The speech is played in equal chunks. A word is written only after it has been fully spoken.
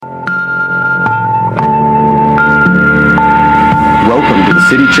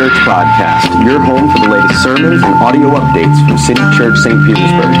City Church Podcast, your home for the latest sermons and audio updates from City Church St.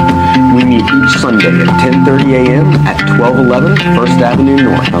 Petersburg. We meet each Sunday at 10:30 a.m. at 1211 First Avenue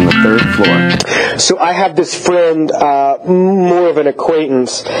North on the 3rd floor. So I have this friend, more of an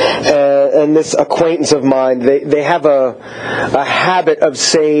acquaintance, and this acquaintance of mine, they have a habit of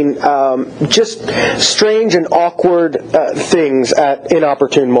saying just strange and awkward things at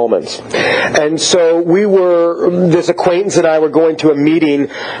inopportune moments. And so this acquaintance and I were going to a meeting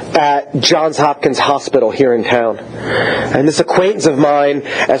at Johns Hopkins Hospital here in town. And this acquaintance of mine,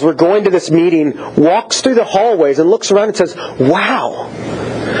 as we're going to this meeting, walks through the hallways and looks around and says, "Wow,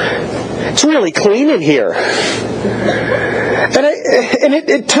 it's really clean in here." And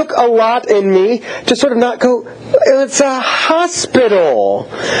it took a lot in me to sort of not go, "It's a hospital.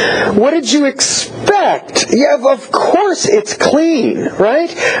 What did you expect? Yeah, of course it's clean,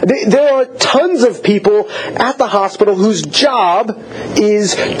 right?" There are tons of people at the hospital whose job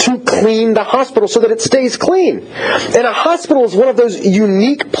is to clean the hospital so that it stays clean. And a hospital is one of those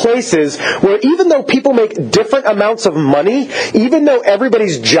unique places where even though people make different amounts of money, even though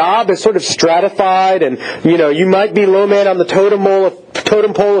everybody's job is sort of stratified and, you might be low man on the totem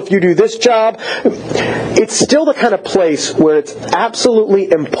pole if you do this job, it's still the kind of place where it's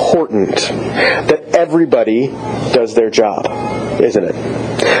absolutely important that everybody does their job, isn't it?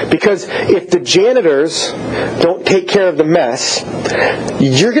 Because if the janitors don't take care of the mess,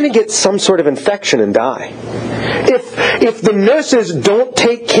 you're going to get some sort of infection and die. If the nurses don't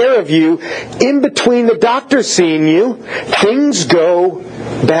take care of you in between the doctors seeing you, things go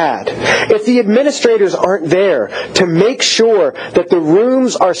bad. If the administrators aren't there to make sure that the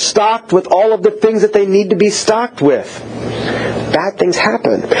rooms are stocked with all of the things that they need to be stocked with, bad things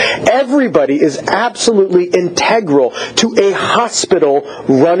happen. Everybody is absolutely integral to a hospital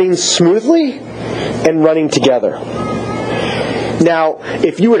running smoothly and running together. Now,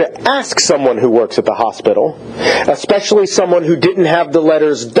 if you were to ask someone who works at the hospital, especially someone who didn't have the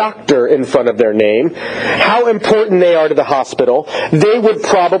letters doctor in front of their name, how important they are to the hospital, they would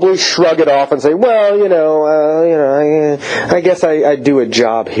probably shrug it off and say, "Well, I guess I do a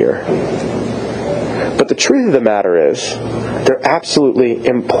job here." But the truth of the matter is, they're absolutely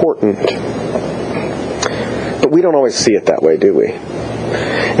important. But we don't always see it that way, do we?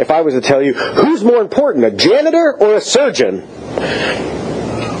 If I was to tell you, who's more important, a janitor or a surgeon?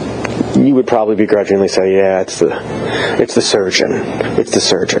 You would probably begrudgingly say, "Yeah, it's the surgeon. It's the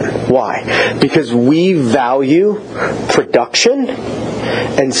surgeon." Why? Because we value production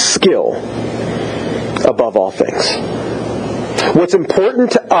and skill above all things. What's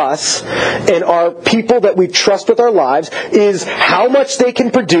important to us and our people that we trust with our lives is how much they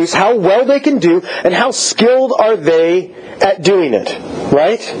can produce, how well they can do, and how skilled are they at doing it,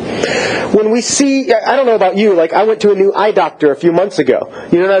 right? When we see, I don't know about you, I went to a new eye doctor a few months ago.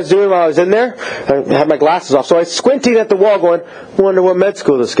 You know what I was doing while I was in there? I had my glasses off, so I was squinting at the wall going, "Wonder what med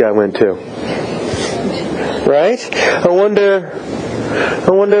school this guy went to." Right? I wonder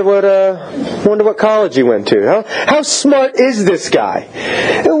what college he went to. How smart is this guy?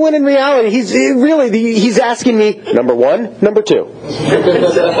 When in reality, he's asking me, number one, number two.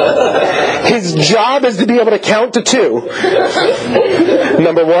 His job is to be able to count to 2.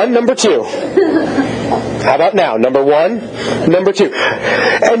 Number one, number two. How about now? Number one, number two.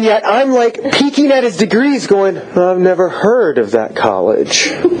 And yet I'm peeking at his degrees going, "I've never heard of that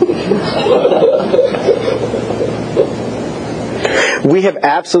college." We have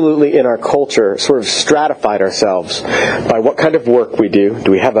absolutely, in our culture, sort of stratified ourselves by what kind of work we do.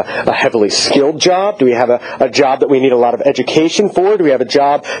 Do we have a heavily skilled job? Do we have a job that we need a lot of education for? Do we have a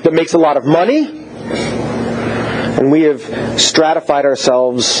job that makes a lot of money? And we have stratified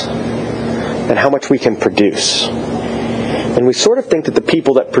ourselves in how much we can produce. And we sort of think that the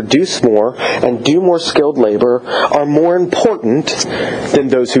people that produce more and do more skilled labor are more important than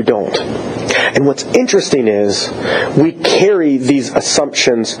those who don't. And what's interesting is we carry these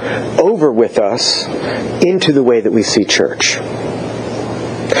assumptions over with us into the way that we see church.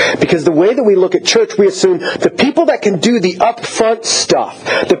 Because the way that we look at church, we assume the people that can do the upfront stuff,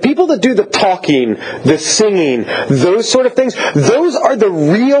 the people that do the talking, the singing, those sort of things, those are the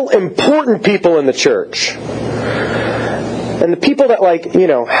real important people in the church. And the people that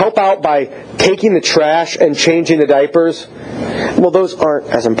help out by taking the trash and changing the diapers, well, those aren't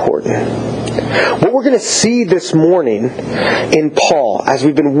as important. What we're going to see this morning in Paul, as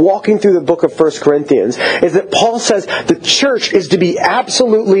we've been walking through the book of 1 Corinthians, is that Paul says the church is to be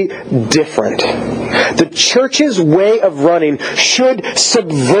absolutely different. The church's way of running should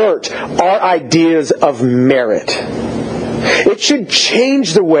subvert our ideas of merit. It should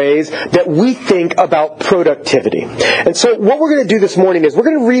change the ways that we think about productivity. And so what we're going to do this morning is we're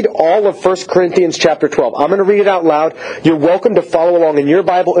going to read all of 1 Corinthians chapter 12. I'm going to read it out loud. You're welcome to follow along in your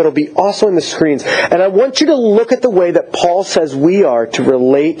Bible. It'll be also in the screens. And I want you to look at the way that Paul says we are to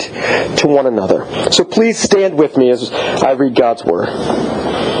relate to one another. So please stand with me as I read God's Word.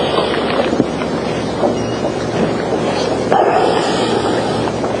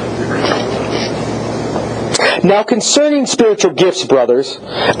 Now concerning spiritual gifts, brothers,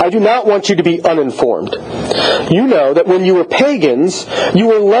 I do not want you to be uninformed. You know that when you were pagans, you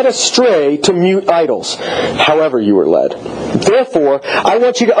were led astray to mute idols, however you were led. Therefore, I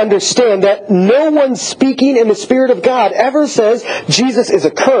want you to understand that no one speaking in the Spirit of God ever says Jesus is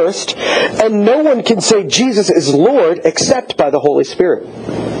accursed, and no one can say Jesus is Lord except by the Holy Spirit.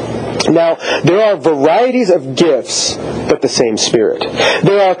 Now, there are varieties of gifts, but the same Spirit.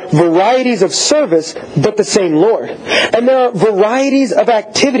 There are varieties of service, but the same Lord. And there are varieties of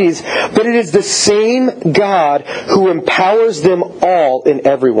activities, but it is the same God who empowers them all in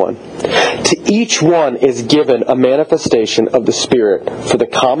everyone. To each one is given a manifestation of the Spirit for the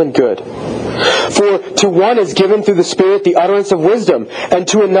common good. For to one is given through the Spirit the utterance of wisdom, and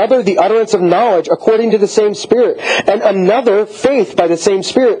to another the utterance of knowledge according to the same Spirit, and another faith by the same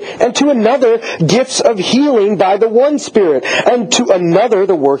Spirit, and to another gifts of healing by the one Spirit, and to another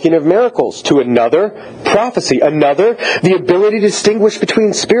the working of miracles, to another prophecy, another the ability to distinguish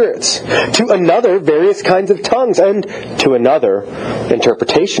between spirits, to another various kinds of tongues, and to another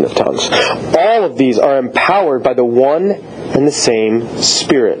interpretation of tongues. All of these are empowered by the one and the same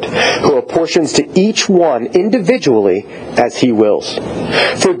Spirit, who apportions to each one individually as He wills.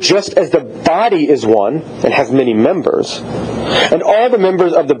 For just as the body is one and has many members, and all the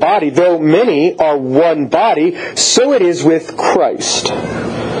members of the body, though many, are one body, so it is with Christ.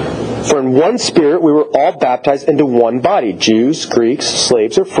 For in one Spirit we were all baptized into one body, Jews, Greeks,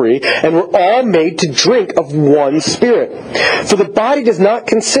 slaves or free, and were all made to drink of one Spirit. For the body does not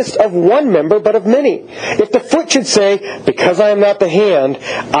consist of one member, but of many. If the foot should say, because I am not the hand,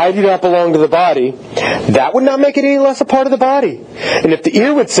 I do not belong to the body, that would not make it any less a part of the body. And if the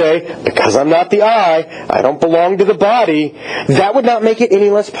ear would say, because I'm not the eye, I don't belong to the body, that would not make it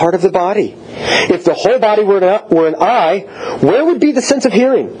any less part of the body. If the whole body were an eye, where would be the sense of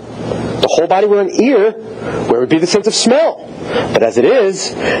hearing? The whole body were an ear, where would be the sense of smell? But as it is,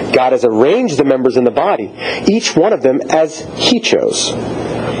 God has arranged the members in the body, each one of them as He chose.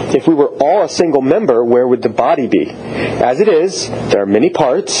 If we were all a single member, where would the body be? As it is, there are many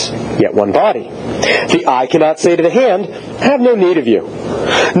parts, yet one body. The eye cannot say to the hand, I have no need of you.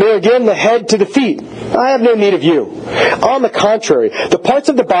 Nor again the head to the feet, I have no need of you. On the contrary, the parts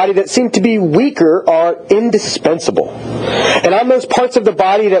of the body that seem to be weaker are indispensable. And on those parts of the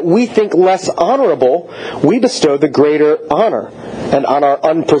body that we think less honorable, we bestow the greater honor. And on our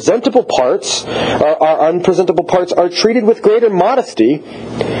unpresentable parts are treated with greater modesty,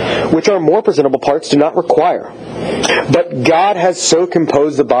 which our more presentable parts do not require. But God has so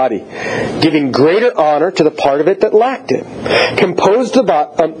composed the body, giving greater honor to the part of it that lacked it.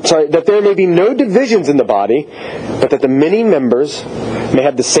 That there may be no divisions in the body, but that the many members may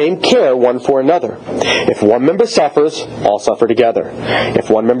have the same care one for another. If one member suffers, all suffer together. If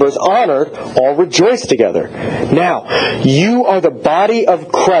one member is honored, all rejoice together. Now, you are the body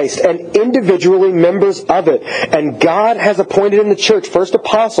of Christ, and individually members of it. And God has appointed in the church first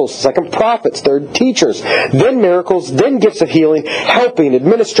apostles, second prophets, third teachers, then miracles, then gifts of healing, helping,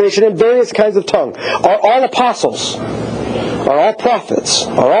 administration, and various kinds of tongue. Are all apostles? Are all prophets?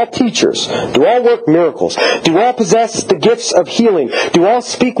 Are all teachers? Do all work miracles? Do all possess the gifts of healing? Do all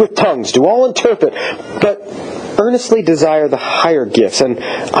speak with tongues? Do all interpret? But earnestly desire the higher gifts, and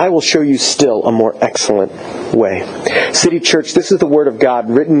I will show you still a more excellent way. City Church, this is the Word of God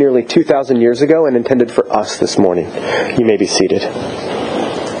written nearly 2,000 years ago and intended for us this morning. You may be seated.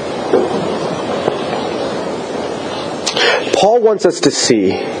 Paul wants us to see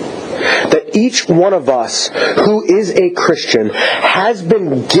that each one of us who is a Christian has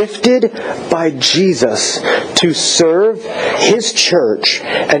been gifted by Jesus to serve His church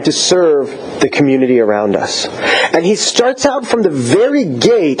and to serve the community around us. And he starts out from the very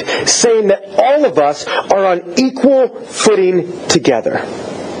gate saying that all of us are on equal footing together.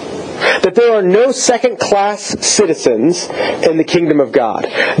 That there are no second-class citizens in the kingdom of God.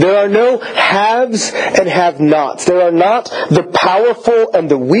 There are no haves and have-nots. There are not the powerful and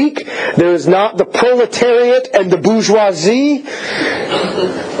the weak. There is not the proletariat and the bourgeoisie.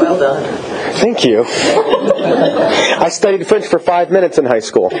 Well done. Thank you. I studied French for 5 minutes in high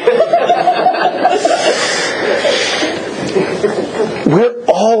school. We're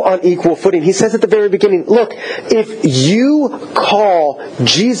all on equal footing. He says at the very beginning, look, if you call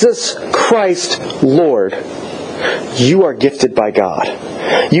Jesus Christ Lord, you are gifted by God.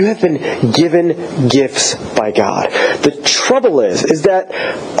 You have been given gifts by God. The trouble is that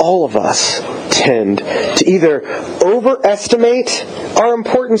all of us tend to either overestimate our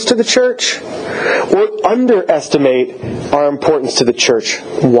importance to the church or underestimate our importance to the church.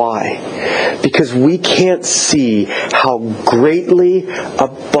 Why? Because we can't see how greatly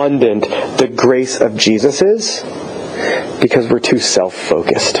abundant the grace of Jesus is, because we're too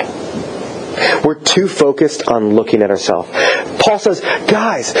self-focused. We're too focused on looking at ourselves. Paul says,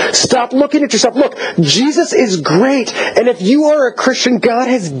 guys, stop looking at yourself. Look, Jesus is great. And if you are a Christian, God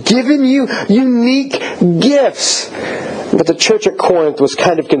has given you unique gifts. But the church at Corinth was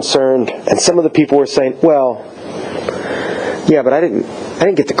kind of concerned. And some of the people were saying, well, yeah, but I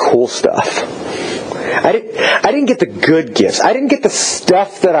didn't get the cool stuff. I didn't get the good gifts. I didn't get the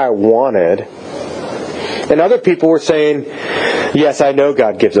stuff that I wanted. And other people were saying, yes, I know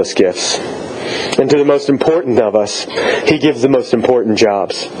God gives us gifts. And to the most important of us, He gives the most important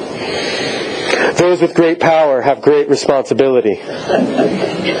jobs. Those with great power have great responsibility.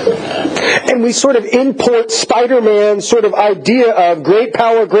 And we sort of import Spider-Man's sort of idea of great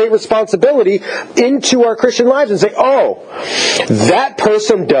power, great responsibility into our Christian lives and say, oh, that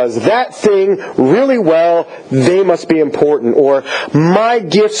person does that thing really well, they must be important. Or my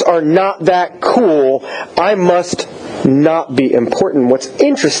gifts are not that cool, I must not be important. What's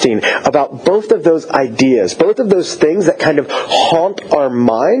interesting about both of those ideas, both of those things that kind of haunt our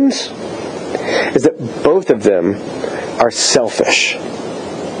minds, is that both of them are selfish.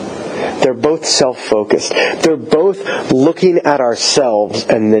 They're both self-focused. They're both looking at ourselves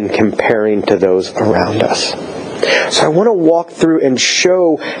and then comparing to those around us. So I want to walk through and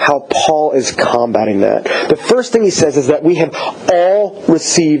show how Paul is combating that. The first thing he says is that we have all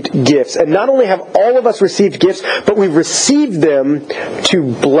received gifts. And not only have all of us received gifts, but we've received them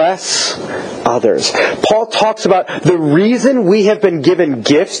to bless others. Paul talks about the reason we have been given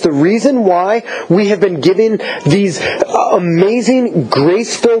gifts, the reason why we have been given these amazing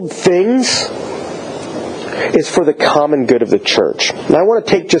grace-filled things is for the common good of the church. And I want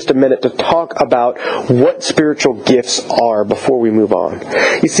to take just a minute to talk about what spiritual gifts are before we move on.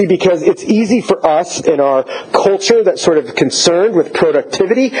 You see, because it's easy for us in our culture that's sort of concerned with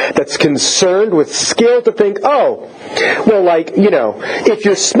productivity, that's concerned with skill, to think, oh, well, like, if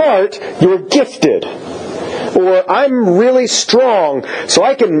you're smart, you're gifted. Or I'm really strong, so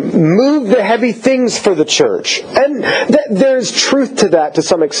I can move the heavy things for the church. And there's truth to that to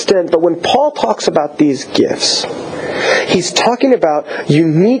some extent. But when Paul talks about these gifts, he's talking about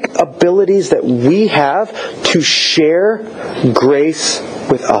unique abilities that we have to share grace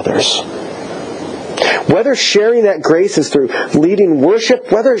with others. Whether sharing that grace is through leading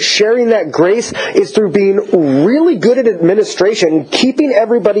worship, whether sharing that grace is through being really good at administration, keeping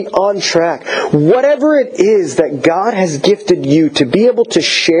everybody on track, whatever it is that God has gifted you to be able to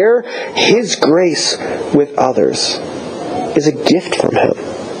share His grace with others is a gift from Him.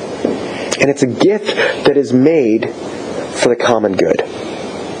 And it's a gift that is made for the common good.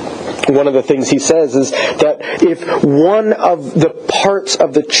 One of the things he says is that if one of the parts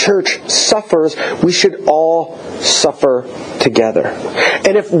of the church suffers, we should all suffer together.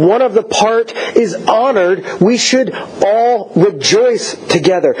 And if one of the part is honored, we should all rejoice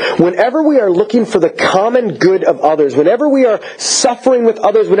together. Whenever we are looking for the common good of others, whenever we are suffering with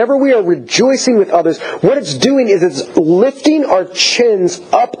others, whenever we are rejoicing with others, what it's doing is it's lifting our chins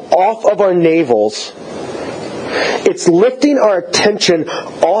up off of our navels. It's lifting our attention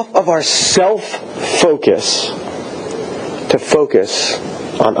off of our self-focus to focus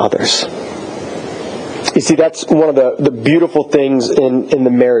on others. You see, that's one of the beautiful things in the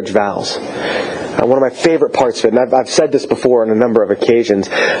marriage vows. One of my favorite parts of it, and I've said this before on a number of occasions,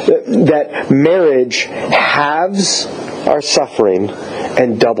 that marriage halves our suffering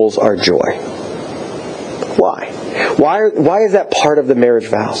and doubles our joy. Why? Why is that part of the marriage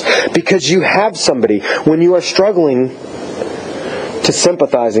vows? Because you have somebody, when you are struggling, to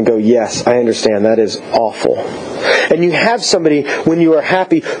sympathize and go, yes, I understand, that is awful. And you have somebody, when you are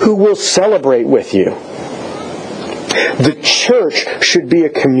happy, who will celebrate with you. The church should be a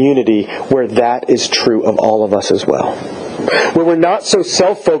community where that is true of all of us as well. Where we're not so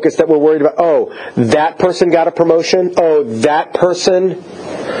self-focused that we're worried about, oh, that person got a promotion, oh, that person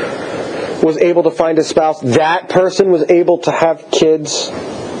was able to find a spouse, that person was able to have kids.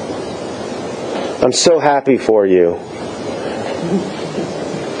 I'm so happy for you.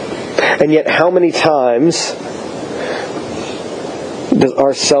 And yet, how many times does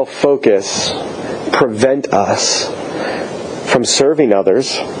our self-focus prevent us from sometimes serving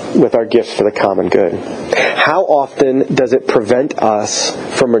others with our gifts for the common good? How often does it prevent us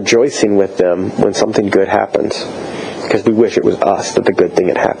from rejoicing with them when something good happens? Because we wish it was us that the good thing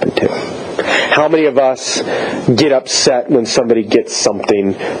had happened to. How many of us get upset when somebody gets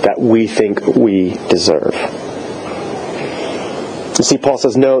something that we think we deserve? You see, Paul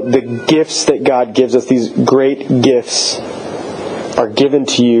says, no, the gifts that God gives us, these great gifts, are given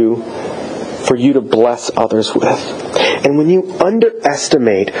to you for you to bless others with. And when you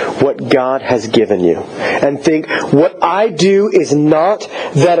underestimate what God has given you and think, what I do is not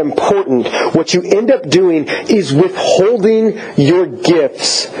that important, what you end up doing is withholding your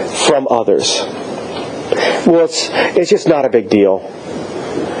gifts from others. Well, it's just not a big deal.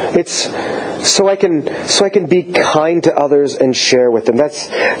 It's so I can be kind to others and share with them.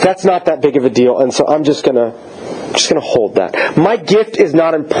 That's not that big of a deal, and so I'm just gonna hold that. My gift is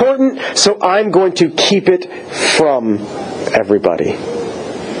not important, so I'm going to keep it from everybody.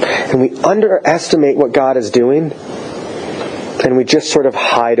 And we underestimate what God is doing, and we just sort of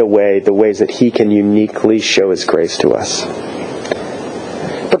hide away the ways that He can uniquely show His grace to us.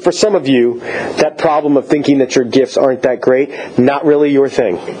 But for some of you, that problem of thinking that your gifts aren't that great, not really your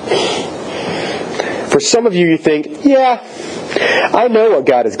thing. For some of you, you think, yeah, I know what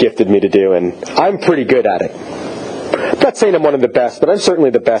God has gifted me to do, and I'm pretty good at it. I'm not saying I'm one of the best, but I'm certainly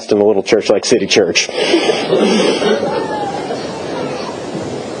the best in a little church like City Church.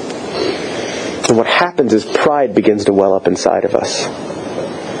 And what happens is pride begins to well up inside of us.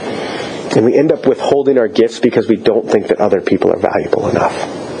 And we end up withholding our gifts because we don't think that other people are valuable enough.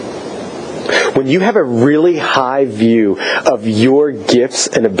 When you have a really high view of your gifts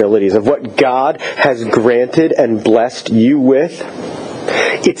and abilities, of what God has granted and blessed you with,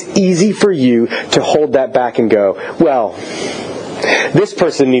 it's easy for you to hold that back and go, well, this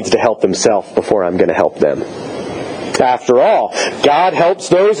person needs to help themselves before I'm going to help them. After all, God helps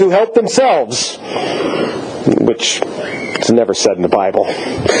those who help themselves. Which is never said in the Bible,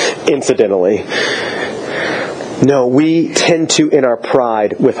 incidentally. No, we tend to, in our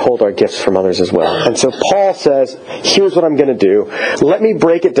pride, withhold our gifts from others as well. And so Paul says, here's what I'm going to do. Let me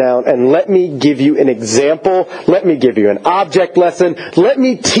break it down and let me give you an example. Let me give you an object lesson. Let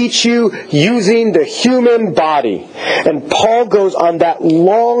me teach you using the human body. And Paul goes on that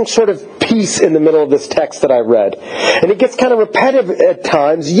long sort of piece in the middle of this text that I read. And it gets kind of repetitive at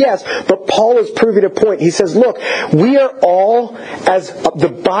times, yes, but Paul is proving a point. He says, look, we are all, as the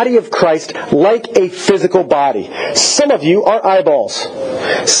body of Christ, like a physical body. Some of you are eyeballs.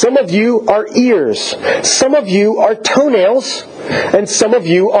 Some of you are ears. Some of you are toenails. And some of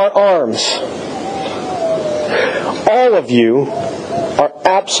you are arms. All of you are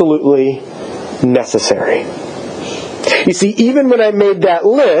absolutely necessary. You see, even when I made that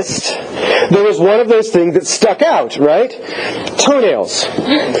list, there was one of those things that stuck out, right? Toenails.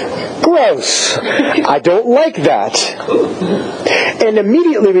 Gross. I don't like that. And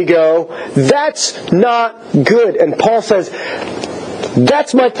immediately we go, that's not good. And Paul says,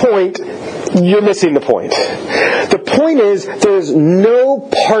 that's my point. You're missing the point. The point is, there's no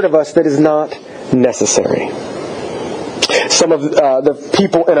part of us that is not necessary. Some of the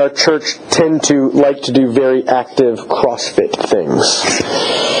people in our church tend to like to do very active CrossFit things.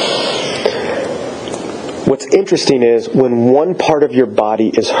 What's interesting is when one part of your body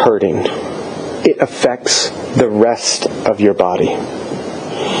is hurting, it affects the rest of your body.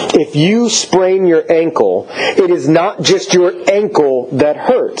 If you sprain your ankle, it is not just your ankle that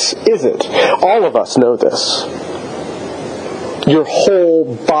hurts, is it? All of us know this. Your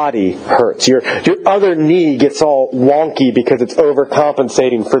whole body hurts. Your other knee gets all wonky because it's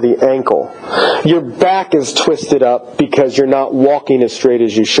overcompensating for the ankle. Your back is twisted up because you're not walking as straight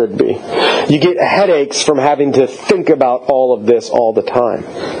as you should be. You get headaches from having to think about all of this all the time.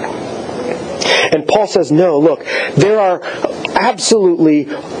 And Paul says, no, look, there are absolutely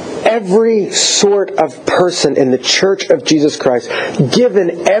every sort of person in the Church of Jesus Christ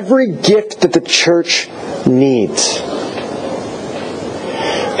given every gift that the church needs.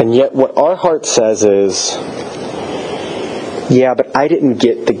 And yet what our heart says is, yeah, but I didn't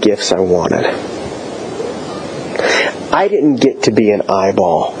get the gifts I wanted. I didn't get to be an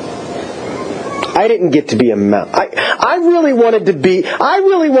eyeball. I didn't get to be a mouth. I really wanted to be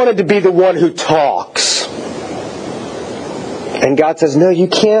the one who talks. And God says, no, you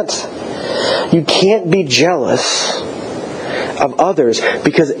can't be jealous of others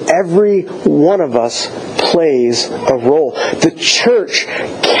because every one of us plays a role. The church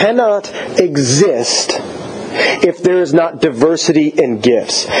cannot exist if there is not diversity in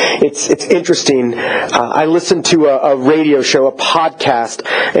gifts. It's interesting. I listened to a radio show, a podcast,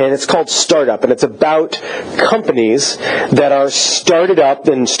 and it's called Startup, and it's about companies that are started up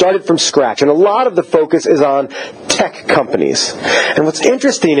and started from scratch. And a lot of the focus is on tech companies. And what's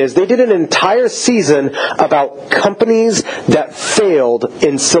interesting is they did an entire season about companies that failed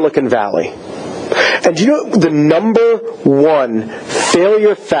in Silicon Valley. And do you know the number one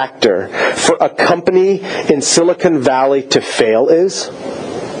failure factor for a company in Silicon Valley to fail is?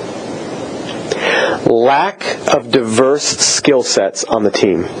 Lack of diverse skill sets on the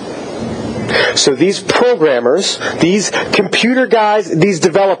team. So these programmers, these computer guys, these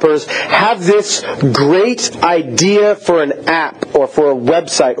developers have this great idea for an app or for a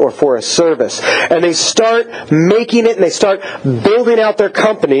website or for a service. And they start making it and they start building out their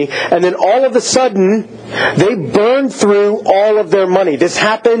company. And then all of a sudden, they burn through all of their money. This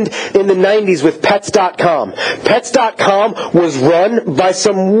happened in the 90s with Pets.com. Pets.com was run by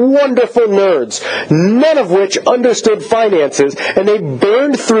some wonderful nerds, none of which understood finances. And they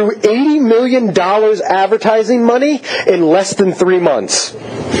burned through $80 million advertising money in less than 3 months.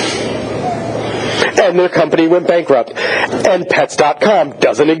 And their company went bankrupt. And Pets.com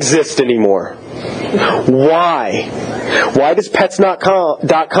doesn't exist anymore. Why? Why does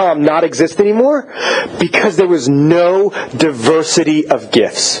Pets.com not exist anymore? Because there was no diversity of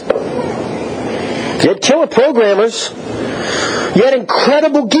gifts. You had killer programmers. You had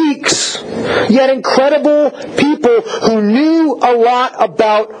incredible geeks. You had incredible people who knew a lot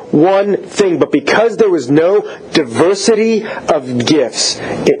about one thing. But because there was no diversity of gifts,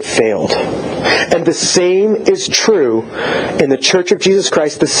 it failed. And the same is true in the Church of Jesus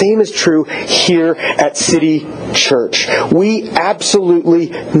Christ. The same is true here at City Church. We absolutely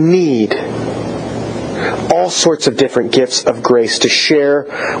need all sorts of different gifts of grace to share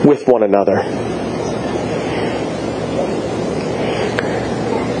with one another.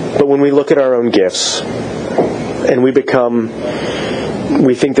 But when we look at our own gifts and we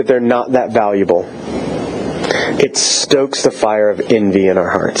think that they're not that valuable, it stokes the fire of envy in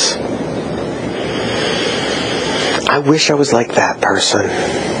our hearts. I wish I was like that person.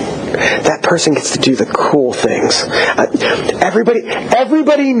 That person gets to do the cool things.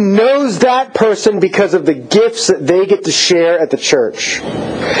 Everybody knows that person because of the gifts that they get to share at the church.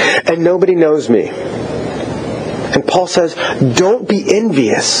 And nobody knows me. And Paul says, don't be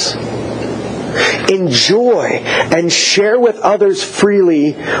envious. Enjoy and share with others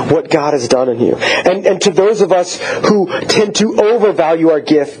freely what God has done in you. And to those of us who tend to overvalue our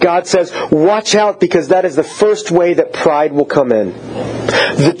gift, God says, watch out, because that is the first way that pride will come in.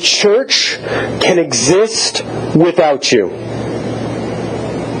 The church can exist without you.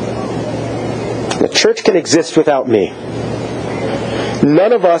 The church can exist without me.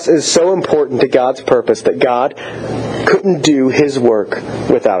 None of us is so important to God's purpose that God couldn't do His work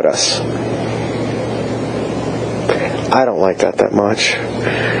without us. I don't like that much.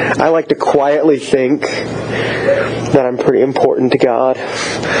 I like to quietly think that I'm pretty important to God,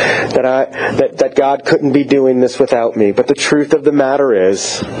 that God couldn't be doing this without me. But the truth of the matter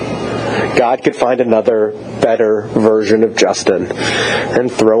is, God could find another, better version of Justin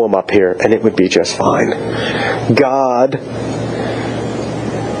and throw him up here, and it would be just fine. God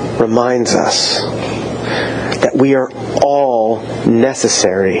reminds us that we are all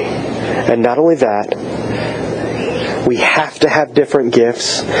necessary. And not only that, we have to have different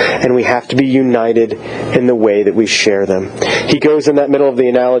gifts, and we have to be united in the way that we share them. He goes in that middle of the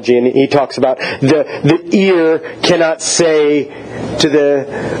analogy, and he talks about the ear cannot say to the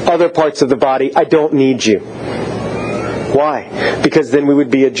other parts of the body, I don't need you. Why? Because then we would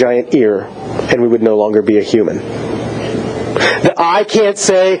be a giant ear, and we would no longer be a human. The eye can't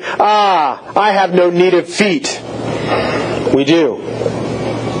say, I have no need of feet. We do.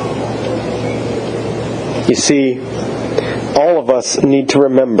 You see, all of us need to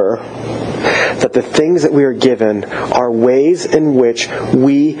remember that the things that we are given are ways in which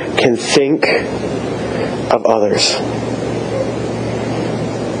we can think of others.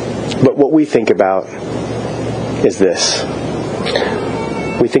 But what we think about is this.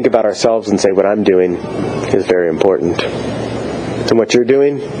 We think about ourselves and say, what I'm doing is very important. And what you're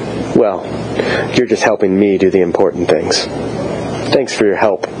doing, well, you're just helping me do the important things. Thanks for your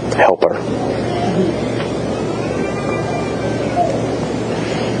help, helper.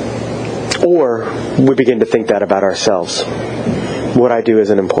 Or we begin to think that about ourselves. What I do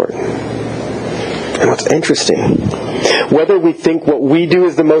isn't important. And what's interesting whether we think what we do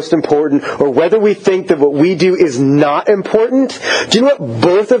is the most important, or whether we think that what we do is not important, do you know what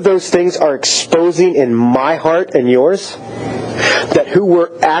both of those things are exposing in my heart and yours? That who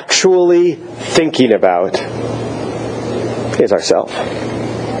we're actually thinking about is ourselves.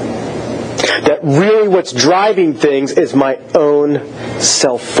 That really what's driving things is my own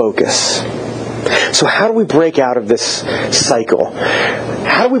self-focus. So how do we break out of this cycle?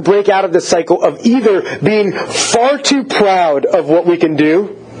 How do we break out of this cycle of either being far too proud of what we can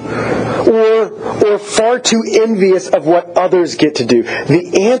do, or far too envious of what others get to do?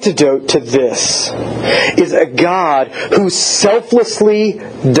 The antidote to this is a God who selflessly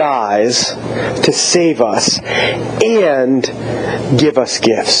dies to save us and give us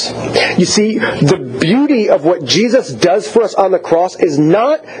gifts. You see, the beauty of what Jesus does for us on the cross is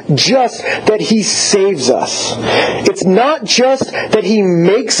not just that He saves us. It's not just that He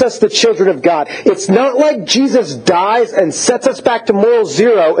makes us the children of God. It's not like Jesus dies and sets us back to moral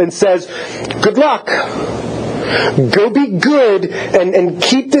zero and says, good luck. Go be good and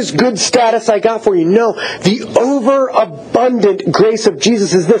keep this good status I got for you. No, the overabundant grace of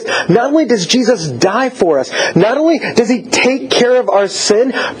Jesus is this. Not only does Jesus die for us, not only does He take care of our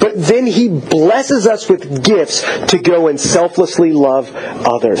sin, but then He blesses us with gifts to go and selflessly love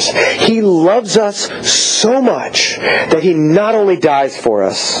others. He loves us so much that He not only dies for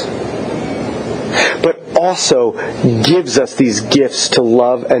us, but also gives us these gifts to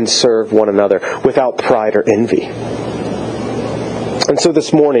love and serve one another without pride or envy. And so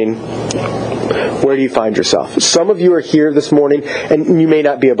this morning, where do you find yourself? Some of you are here this morning and you may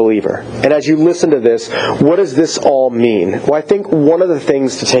not be a believer. And as you listen to this, what does this all mean? Well, I think one of the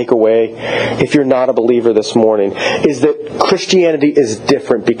things to take away if you're not a believer this morning is that Christianity is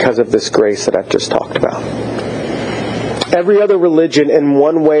different because of this grace that I've just talked about. Every other religion in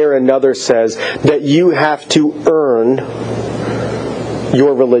one way or another says that you have to earn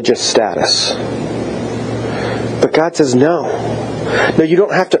your religious status. But God says no. No, you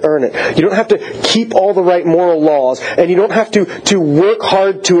don't have to earn it. You don't have to keep all the right moral laws, and you don't have to work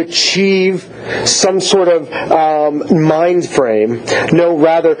hard to achieve some sort of mind frame. No,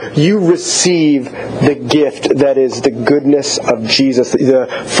 rather, you receive the gift that is the goodness of Jesus, the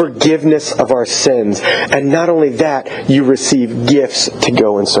forgiveness of our sins. And not only that, you receive gifts to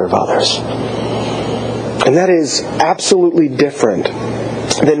go and serve others. And that is absolutely different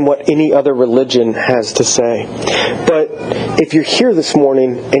than what any other religion has to say. But if you're here this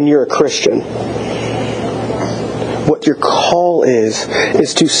morning and you're a Christian, what your call is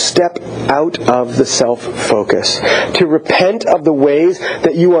to step out of the self-focus, to repent of the ways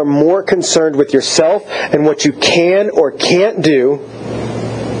that you are more concerned with yourself and what you can or can't do,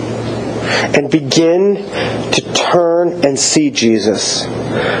 and begin to turn and see Jesus,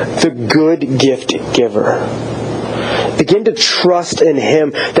 the good gift giver. Begin to trust in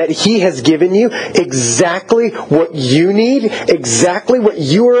Him that He has given you exactly what you need, exactly what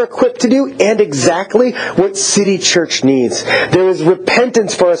you are equipped to do, and exactly what City Church needs. There is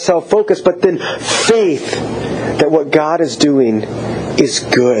repentance for our self-focus, but then faith that what God is doing is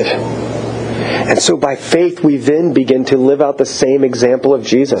good. And so by faith we then begin to live out the same example of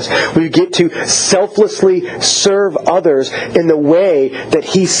Jesus. We get to selflessly serve others in the way that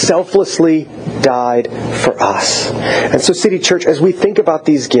He selflessly died for us. And so City Church, as we think about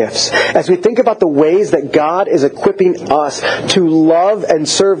these gifts, as we think about the ways that God is equipping us to love and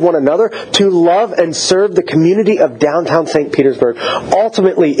serve one another, to love and serve the community of downtown St. Petersburg,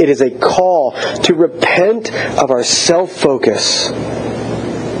 ultimately it is a call to repent of our self-focus,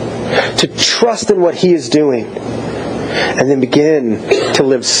 to trust in what He is doing, and then begin to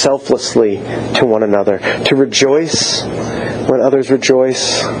live selflessly to one another, to rejoice when others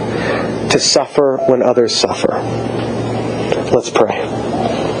rejoice, to suffer when others suffer. Let's pray.